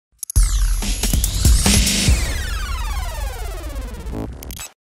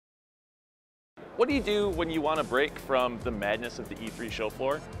What do you do when you want to break from the madness of the E3 show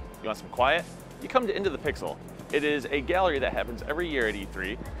floor? You want some quiet? You come to Into the Pixel. It is a gallery that happens every year at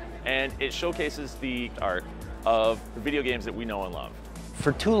E3, and it showcases the art of the video games that we know and love.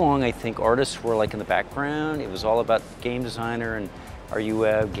 For too long, I think artists were like in the background. It was all about game designer and are you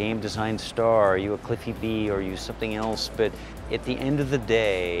a game design star? Are you a Cliffy B? Or are you something else? But at the end of the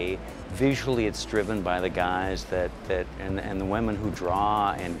day, visually it's driven by the guys and the women who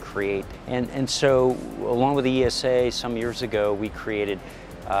draw and create. And so along with the ESA some years ago, we created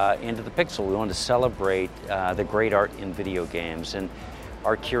Into the Pixel. We wanted to celebrate the great art in video games. And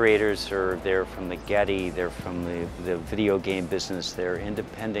our curators are there from the Getty, they're from the video game business, they're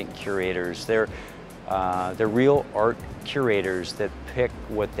independent curators, they're real art curators that pick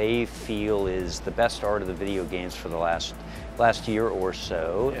what they feel is the best art of the video games for the last year or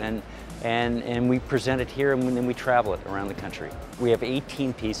so, yeah. and we present it here and then we travel it around the country. We have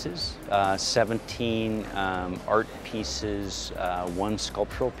 18 pieces, 17 art pieces, 1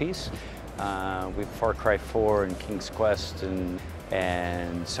 sculptural piece. We have Far Cry 4 and King's Quest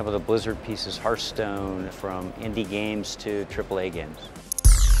and some of the Blizzard pieces, Hearthstone, from indie games to AAA games.